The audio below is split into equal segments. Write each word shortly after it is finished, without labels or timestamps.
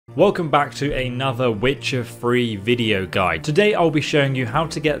Welcome back to another Witcher 3 video guide. Today I'll be showing you how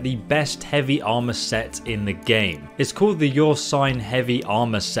to get the best heavy armor set in the game. It's called the Ursine heavy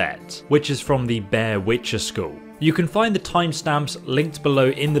armor set, which is from the Bear Witcher school. You can find the timestamps linked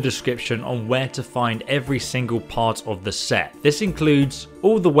below in the description on where to find every single part of the set. This includes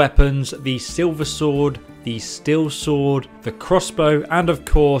all the weapons, the silver sword, the steel sword, the crossbow, and of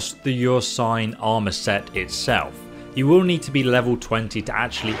course the Ursine armor set itself. You will need to be level 20 to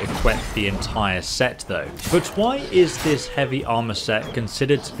actually equip the entire set though. But why is this heavy armor set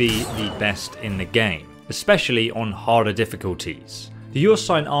considered to be the best in the game, especially on harder difficulties? The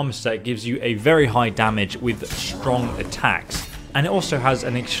Ursine armor set gives you a very high damage with strong attacks, and it also has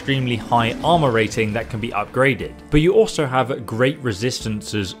an extremely high armor rating that can be upgraded. But you also have great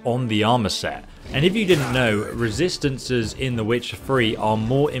resistances on the armor set. And if you didn't know, resistances in The Witcher 3 are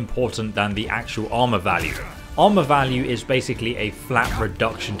more important than the actual armor value. Armor value is basically a flat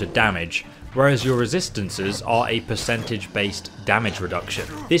reduction to damage, whereas your resistances are a percentage based damage reduction.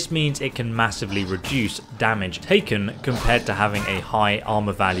 This means it can massively reduce damage taken compared to having a high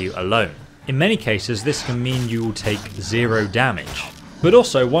armor value alone. In many cases this can mean you will take 0 damage. But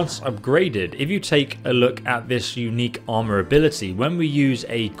also, once upgraded, if you take a look at this unique armor ability, when we use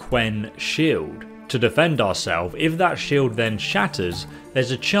a Quen shield to defend ourselves, if that shield then shatters,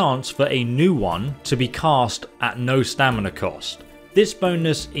 there's a chance for a new one to be cast at no stamina cost. This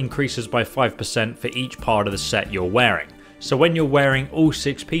bonus increases by 5% for each part of the set you're wearing. So when you're wearing all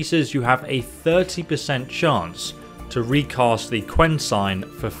 6 pieces, you have a 30% chance to recast the Quen sign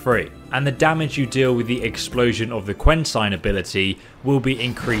for free. And the damage you deal with the explosion of the Quen sign ability will be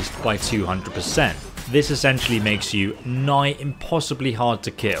increased by 200%. This essentially makes you nigh impossibly hard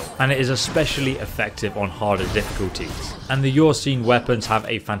to kill, and it is especially effective on harder difficulties. And the Ursine weapons have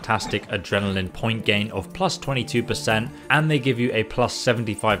a fantastic adrenaline point gain of plus 22%, and they give you a plus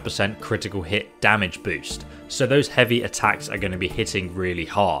 75% critical hit damage boost. So those heavy attacks are going to be hitting really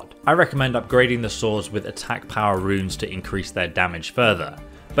hard. I recommend upgrading the swords with attack power runes to increase their damage further.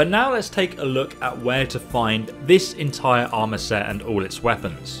 But now let's take a look at where to find this entire armor set and all its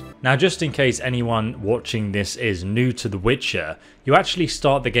weapons. Now, just in case anyone watching this is new to The Witcher, you actually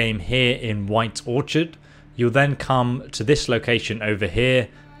start the game here in White Orchard. You'll then come to this location over here,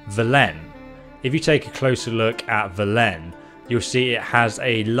 Velen. If you take a closer look at Velen, you'll see it has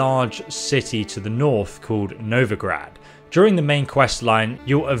a large city to the north called Novigrad. During the main quest line,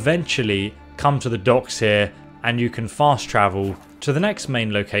 you'll eventually come to the docks here and you can fast travel to the next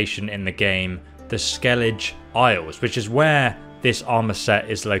main location in the game, the Skellige Isles, which is where this armor set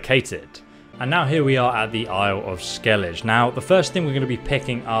is located. And now here we are at the Isle of Skellige. Now the first thing we're going to be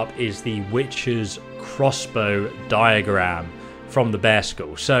picking up is the Witcher's Crossbow diagram from the Bear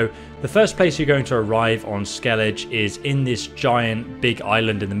School. So the first place you're going to arrive on Skellige is in this giant big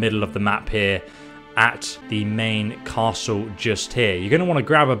island in the middle of the map here at the main castle just here. You're going to want to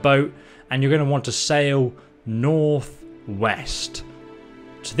grab a boat and you're going to want to sail northwest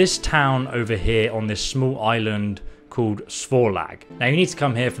to this town over here on this small island called Sworld. Now you need to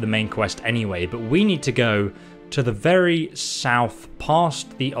come here for the main quest anyway, but we need to go to the very south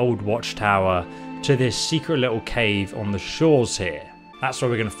past the old watchtower to this secret little cave on the shores here. That's where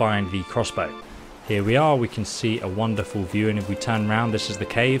we're going to find the crossbow. Here we are, we can see a wonderful view, and if we turn around, this is the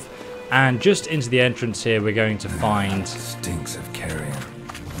cave, and just into the entrance here we're going to find stinks of carrion.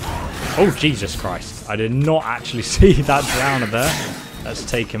 Oh Jesus Christ, I did not actually see that drowner there. Let's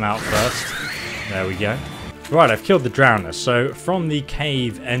take him out first. There we go. Right, I've killed the drowner. So from the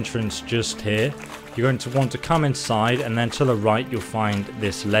cave entrance just here, you're going to want to come inside, and then to the right you'll find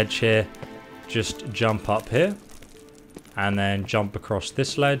this ledge here. Just jump up here and then jump across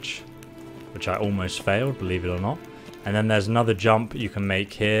this ledge, which I almost failed, believe it or not. And then there's another jump you can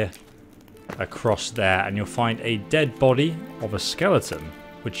make here across there, and you'll find a dead body of a skeleton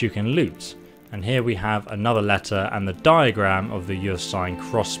which you can loot. And here we have another letter and the diagram of the Ursine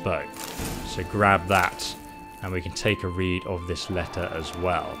crossbow. So grab that and we can take a read of this letter as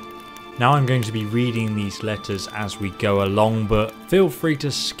well. Now I'm going to be reading these letters as we go along, but feel free to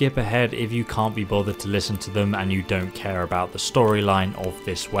skip ahead if you can't be bothered to listen to them and you don't care about the storyline of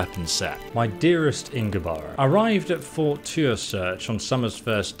this weapon set. My dearest Ingabara, arrived at Fort Turesearch on summer's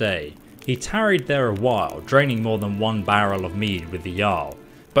first day. He tarried there a while, draining more than 1 barrel of mead with the Jarl.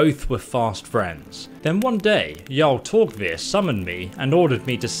 Both were fast friends. Then one day, Jarl Torgvir summoned me and ordered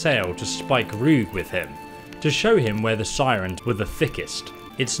me to sail to Spike Rug with him, to show him where the sirens were the thickest.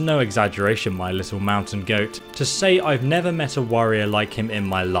 It's no exaggeration, my little mountain goat, to say I've never met a warrior like him in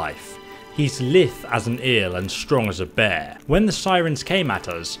my life. He's lithe as an eel and strong as a bear. When the sirens came at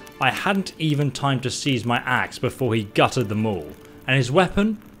us, I hadn't even time to seize my axe before he gutted them all, and his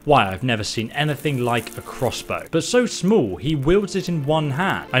weapon Why, I've never seen anything like a crossbow, but so small he wields it in one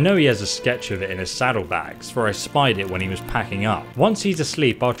hand. I know he has a sketch of it in his saddlebags, for I spied it when he was packing up. Once he's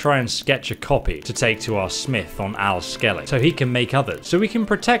asleep, I'll try and sketch a copy to take to our smith on Al's Skellig, so he can make others, so we can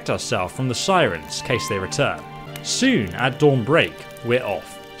protect ourselves from the sirens in case they return. Soon, at dawn break, we're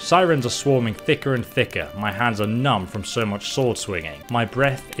off. Sirens are swarming thicker and thicker, my hands are numb from so much sword swinging, my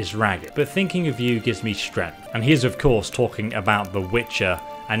breath is ragged, but thinking of you gives me strength. And he's of course talking about the Witcher,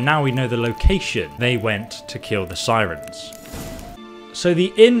 and now we know the location they went to kill the sirens. So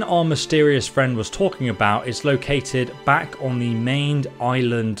the inn our mysterious friend was talking about is located back on the main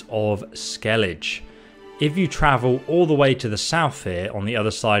island of Skellig. If you travel all the way to the south here on the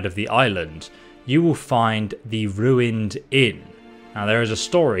other side of the island, you will find the ruined inn. Now there is a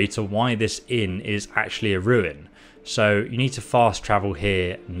story to why this inn is actually a ruin, so you need to fast travel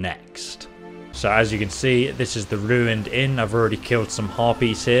here next. So as you can see, this is the ruined inn. I've already killed some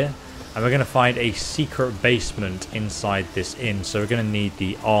harpies here, and we're going to find a secret basement inside this inn, so we're going to need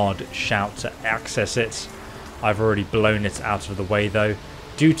the Ard shout to access it. I've already blown it out of the way though.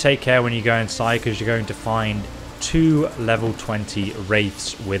 Do take care when you go inside, because you're going to find 2 level 20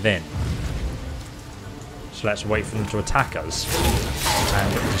 wraiths within. So let's wait for them to attack us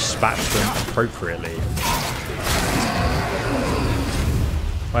and dispatch them appropriately.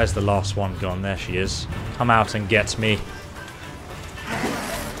 Where's the last one gone? There she is. Come out and get me.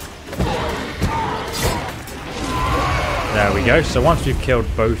 There we go. So once we've killed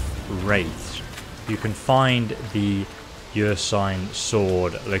both wraiths, you can find the Ursine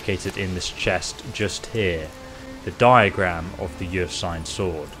sword located in this chest just here. The diagram of the Ursine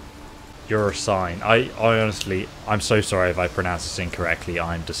sword. Ursine. I honestly, I'm so sorry if I pronounce this incorrectly,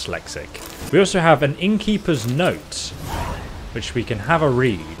 I'm dyslexic. We also have an innkeeper's note, which we can have a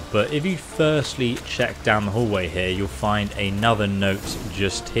read, but if you firstly check down the hallway here, you'll find another note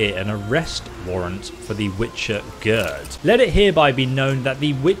just here, an arrest warrant for the Witcher Gerd. Let it hereby be known that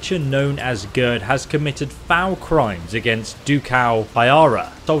the Witcher known as Gerd has committed foul crimes against Ducal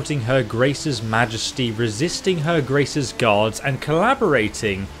Pyara, assaulting her Grace's majesty, resisting her Grace's guards, and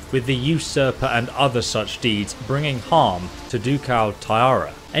collaborating with the usurper and other such deeds, bringing harm to Ducal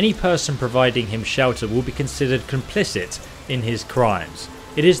Pyara. Any person providing him shelter will be considered complicit in his crimes.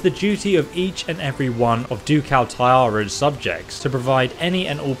 It is the duty of each and every one of Ducal Pyara's subjects to provide any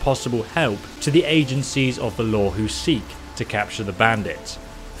and all possible help to the agencies of the law who seek to capture the bandits.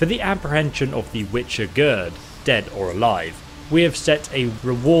 For the apprehension of the Witcher Gerd, dead or alive, we have set a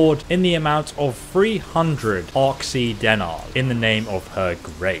reward in the amount of 300 Arxi denar in the name of her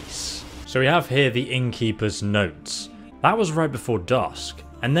grace. So we have here the innkeeper's notes. That was right before dusk,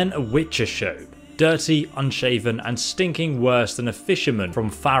 and then a Witcher showed. Dirty, unshaven, and stinking worse than a fisherman from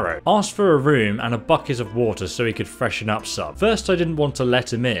Faro. Asked for a room and a bucket of water so he could freshen up some. First I didn't want to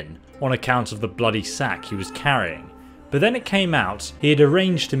let him in, on account of the bloody sack he was carrying. But then it came out he had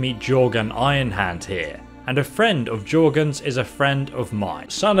arranged to meet Jorgen Ironhand here, and a friend of Jorgen's is a friend of mine.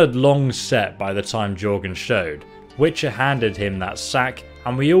 Sun had long set by the time Jorgen showed. Witcher handed him that sack,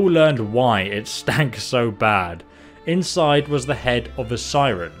 and we all learned why it stank so bad. Inside was the head of a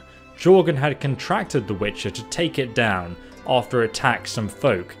siren. Jorgen had contracted the Witcher to take it down after it attacked some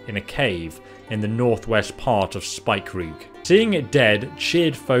folk in a cave in the northwest part of Spikerug. Seeing it dead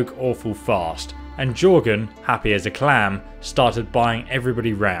cheered folk awful fast, and Jorgen, happy as a clam, started buying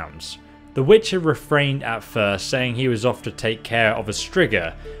everybody rounds. The Witcher refrained at first, saying he was off to take care of a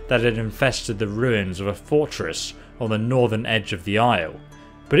strigger that had infested the ruins of a fortress on the northern edge of the isle.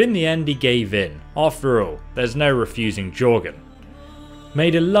 But in the end he gave in. After all, there's no refusing Jorgen.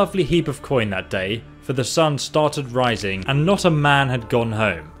 Made a lovely heap of coin that day, for the sun started rising and not a man had gone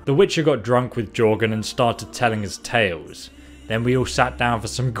home. The Witcher got drunk with Jorgen and started telling us tales. Then we all sat down for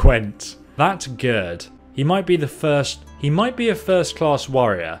some Gwent. That Gerd. He might be a first class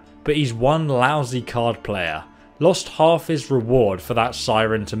warrior, but he's one lousy card player. Lost half his reward for that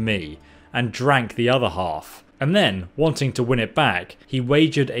siren to me, and drank the other half. And then, wanting to win it back, he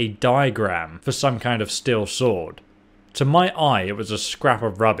wagered a diagram for some kind of steel sword. To my eye, it was a scrap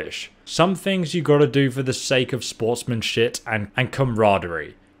of rubbish. Some things you gotta do for the sake of sportsmanship and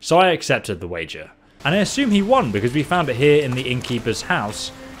camaraderie. So I accepted the wager. And I assume he won because we found it here in the innkeeper's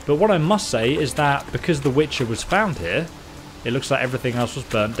house. But what I must say is that because the Witcher was found here, it looks like everything else was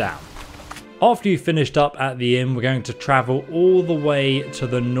burnt down. After you finished up at the inn, we're going to travel all the way to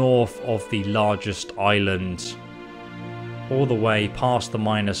the north of the largest island. All the way past the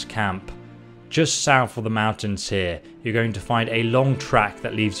miners' camp. Just south of the mountains here, you're going to find a long track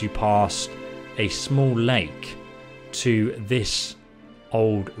that leads you past a small lake to this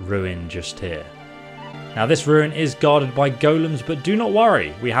old ruin just here. Now this ruin is guarded by golems, but do not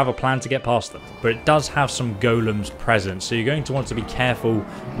worry, we have a plan to get past them. But it does have some golems present, so you're going to want to be careful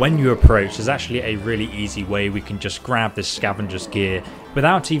when you approach. There's actually a really easy way we can just grab this scavenger's gear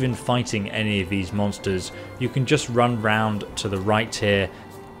without even fighting any of these monsters. You can just run round to the right here.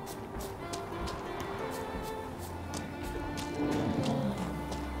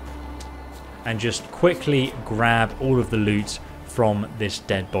 And just quickly grab all of the loot from this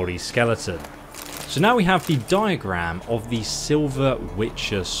dead body skeleton. So now we have the diagram of the Silver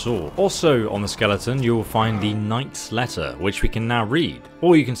Witcher sword. Also on the skeleton you will find the Knight's Letter, which we can now read,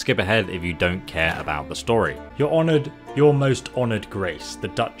 or you can skip ahead if you don't care about the story. Your most honoured grace, the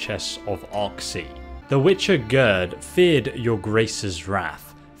Duchess of Arksea. The Witcher Gerd feared your grace's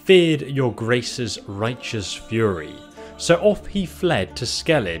wrath, feared your grace's righteous fury. So off he fled to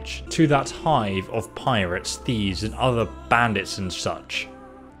Skellige, to that hive of pirates, thieves and other bandits and such.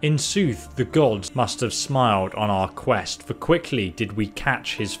 In sooth, the gods must have smiled on our quest, for quickly did we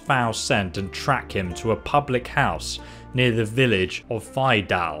catch his foul scent and track him to a public house near the village of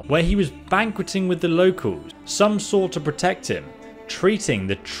Fidal, where he was banqueting with the locals. Some sought to protect him, treating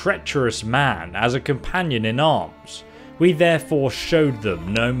the treacherous man as a companion in arms. We therefore showed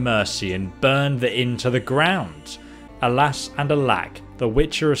them no mercy and burned the inn to the ground. Alas and alack, the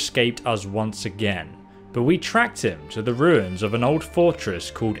Witcher escaped us once again. But we tracked him to the ruins of an old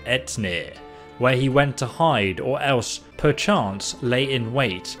fortress called Etnir, where he went to hide or else perchance lay in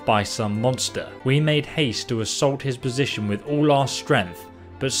wait by some monster. We made haste to assault his position with all our strength,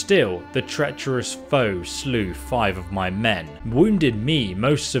 but still the treacherous foe slew 5 of my men, wounded me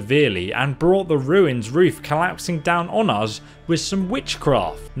most severely and brought the ruins roof collapsing down on us with some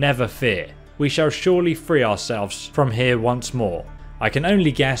witchcraft. Never fear, we shall surely free ourselves from here once more. I can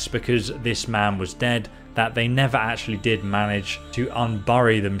only guess, because this man was dead, that they never actually did manage to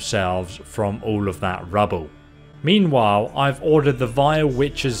unbury themselves from all of that rubble. Meanwhile, I've ordered the Vile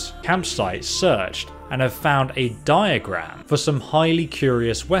Witcher's campsite searched and have found a diagram for some highly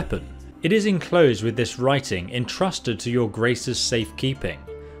curious weapon. It is enclosed with this writing entrusted to your grace's safekeeping.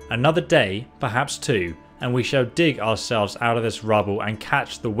 Another day, perhaps 2, and we shall dig ourselves out of this rubble and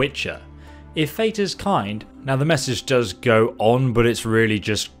catch the Witcher. If fate is kind. Now the message does go on, but it's really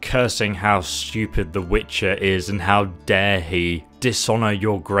just cursing how stupid the Witcher is and how dare he dishonour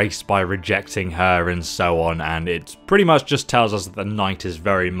your grace by rejecting her and so on, and it pretty much just tells us that the knight is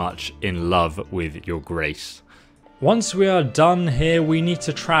very much in love with your grace. Once we are done here, we need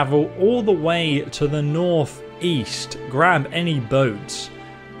to travel all the way to the northeast, grab any boats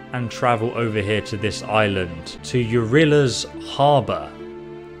and travel over here to this island, to Eurila's harbour.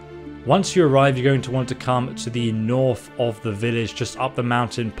 Once you arrive, you're going to want to come to the north of the village, just up the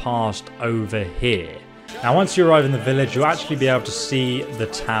mountain past over here. Now once you arrive in the village, you'll actually be able to see the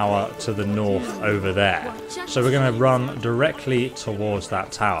tower to the north over there. So we're going to run directly towards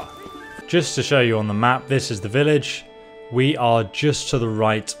that tower. Just to show you on the map, this is the village. We are just to the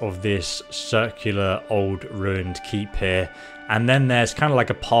right of this circular old ruined keep here. And then there's kind of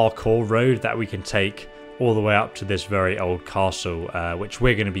like a parkour road that we can take all the way up to this very old castle, which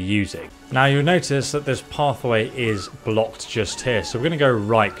we're going to be using. Now you'll notice that this pathway is blocked just here, so we're going to go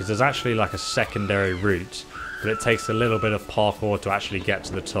right because there's actually like a secondary route, but it takes a little bit of parkour to actually get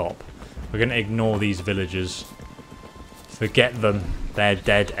to the top. We're going to ignore these villagers, forget them, they're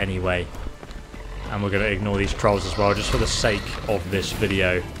dead anyway, and we're going to ignore these trolls as well, just for the sake of this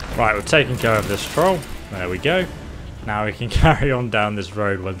video. Right, we're taking care of this troll, there we go. Now we can carry on down this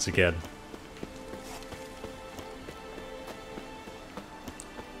road once again.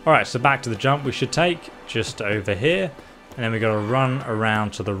 Alright, so back to the jump we should take, just over here. And then we got to run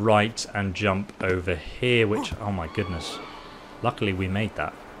around to the right and jump over here, which, oh my goodness. Luckily we made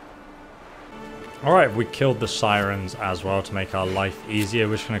that. Alright, we killed the sirens as well to make our life easier.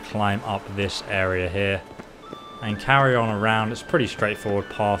 We're just going to climb up this area here and carry on around. It's a pretty straightforward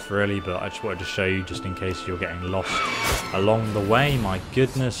path really, but I just wanted to show you just in case you're getting lost along the way. My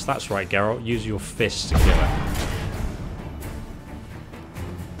goodness, that's right Geralt, use your fists to kill it.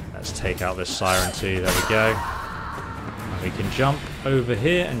 Let's take out this siren too, there we go. And we can jump over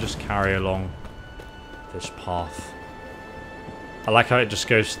here and just carry along this path. I like how it just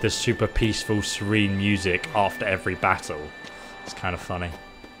goes to this super peaceful, serene music after every battle. It's kind of funny.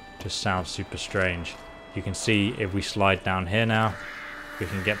 Just sounds super strange. You can see if we slide down here now, we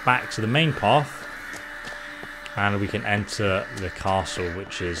can get back to the main path. And we can enter the castle,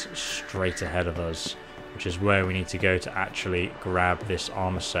 which is straight ahead of us. Which is where we need to go to actually grab this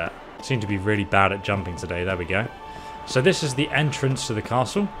armor set. I seem to be really bad at jumping today. There we go. So this is the entrance to the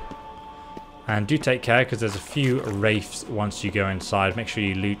castle. And do take care because there's a few wraiths once you go inside. Make sure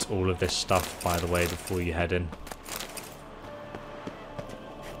you loot all of this stuff, by the way, before you head in.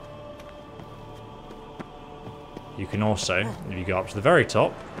 You can also, if you go up to the very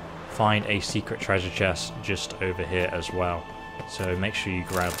top, find a secret treasure chest just over here as well. So make sure you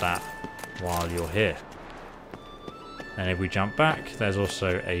grab that while you're here. And if we jump back, there's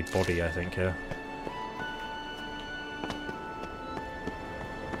also a body, I think, here.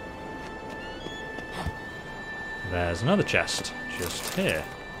 There's another chest just here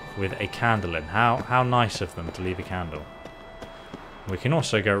with a candle in. How nice of them to leave a candle. We can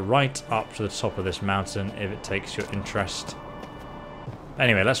also go right up to the top of this mountain if it takes your interest.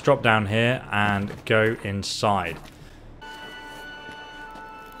 Anyway, let's drop down here and go inside.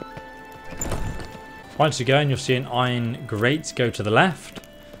 Once you go in, you'll see an iron grate go to the left.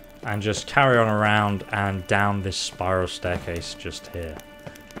 And just carry on around and down this spiral staircase just here.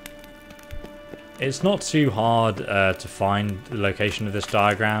 It's not too hard to find the location of this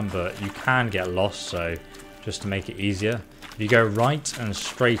diagram, but you can get lost, so just to make it easier. If you go right and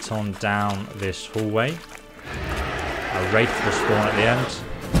straight on down this hallway, a wraith will spawn at the end.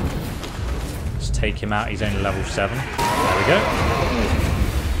 Let's take him out, he's only level 7. There we go.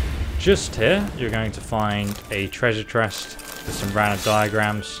 Just here, you're going to find a treasure chest with some random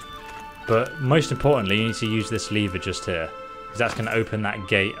diagrams. But most importantly, you need to use this lever just here. Because that's going to open that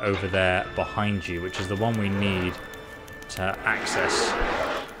gate over there behind you, which is the one we need to access.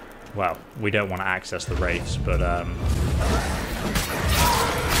 Well, we don't want to access the wraiths, but let's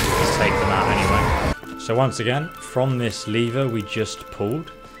take them out anyway. So once again, from this lever we just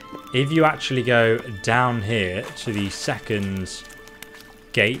pulled, if you actually go down here to the second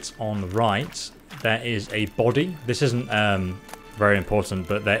gate on the right, there is a body. This isn't very important,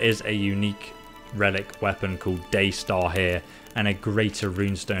 but there is a unique relic weapon called Daystar here, and a greater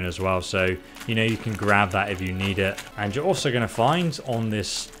runestone as well, so you know you can grab that if you need it. And you're also going to find on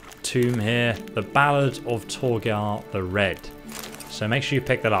this tomb here the Ballad of Torgal the Red, so make sure you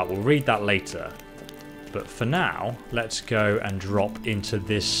pick that up. We'll read that later, but for now let's go and drop into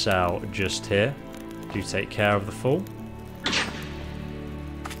this cell just here. Do take care of the fall.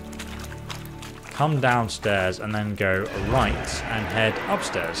 Come downstairs and then go right and head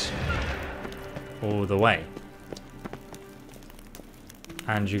upstairs all the way.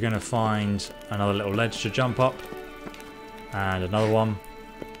 And you're going to find another little ledge to jump up. And another one.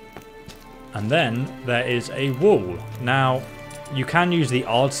 And then there is a wall. Now, you can use the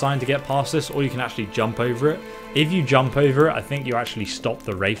odd sign to get past this, or you can actually jump over it. If you jump over it, I think you actually stop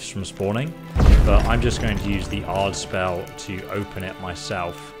the wraiths from spawning. But I'm just going to use the odd spell to open it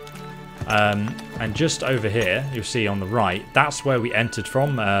myself. And just over here, you'll see on the right, that's where we entered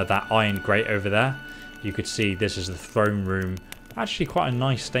from, that iron grate over there. You could see this is the throne room. Actually quite a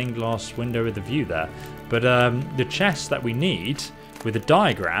nice stained glass window with a view there. But the chest that we need with a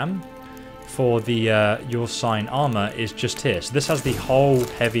diagram for the Ursine armor is just here. So this has the whole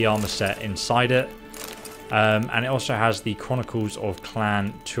heavy armor set inside it. And it also has the Chronicles of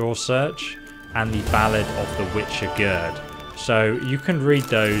Clan Tursearch and the Ballad of the Witcher Gird. So you can read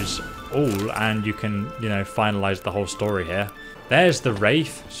those all and you can, you know, finalize the whole story here. There's the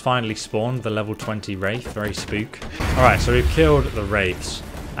wraith. It's finally spawned, the level 20 wraith. Very spook. Alright, so we've killed the wraiths.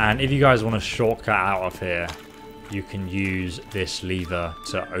 And if you guys want a shortcut out of here, you can use this lever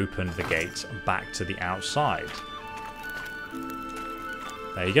to open the gate back to the outside.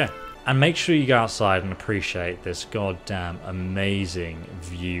 There you go. And make sure you go outside and appreciate this goddamn amazing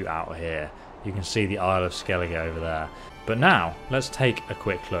view out here. You can see the Isle of Skellige over there. But now, let's take a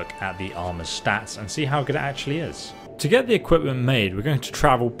quick look at the armor's stats and see how good it actually is. To get the equipment made, we're going to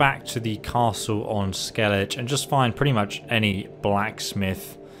travel back to the castle on Skellige and just find pretty much any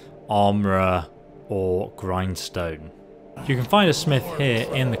blacksmith, armourer, or grindstone. You can find a smith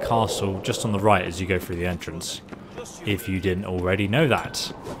here in the castle just on the right as you go through the entrance, if you didn't already know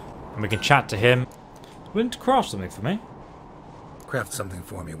that. And we can chat to him. Willing to craft something for me? Craft something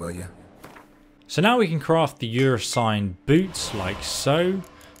for me, will you? So now we can craft the Ursine boots like so,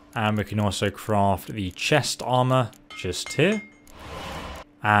 and we can also craft the chest armor just here,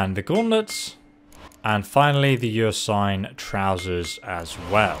 and the gauntlets, and finally the Ursine trousers as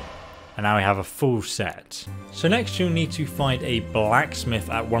well. And now we have a full set. So next you'll need to find a blacksmith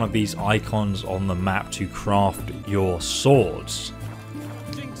at one of these icons on the map to craft your swords.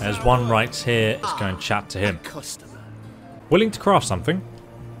 There's one right here. Let's go and chat to him. Willing to craft something?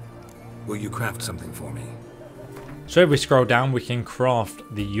 Will you craft something for me? So if we scroll down, we can craft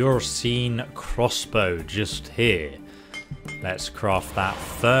the Ursine crossbow just here. Let's craft that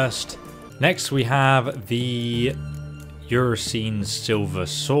first. Next we have the Ursine silver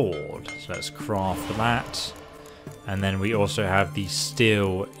sword. So let's craft that. And then we also have the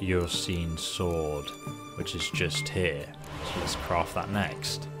steel Ursine sword, which is just here. So let's craft that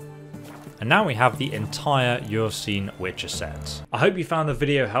next. And now we have the entire Ursine Witcher set. I hope you found the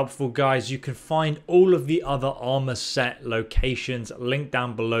video helpful, guys. You can find all of the other armor set locations linked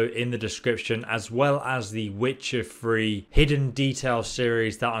down below in the description, as well as the Witcher 3 hidden detail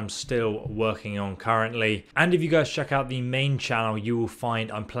series that I'm still working on currently. And if you guys check out the main channel, you will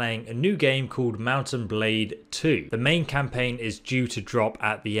find I'm playing a new game called Mountain Blade 2. The main campaign is due to drop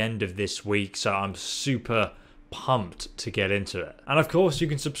at the end of this week, so I'm super pumped to get into it. And of course, you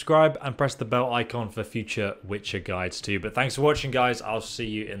can subscribe and press the bell icon for future Witcher guides too. But thanks for watching, guys. I'll see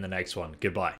you in the next one. Goodbye.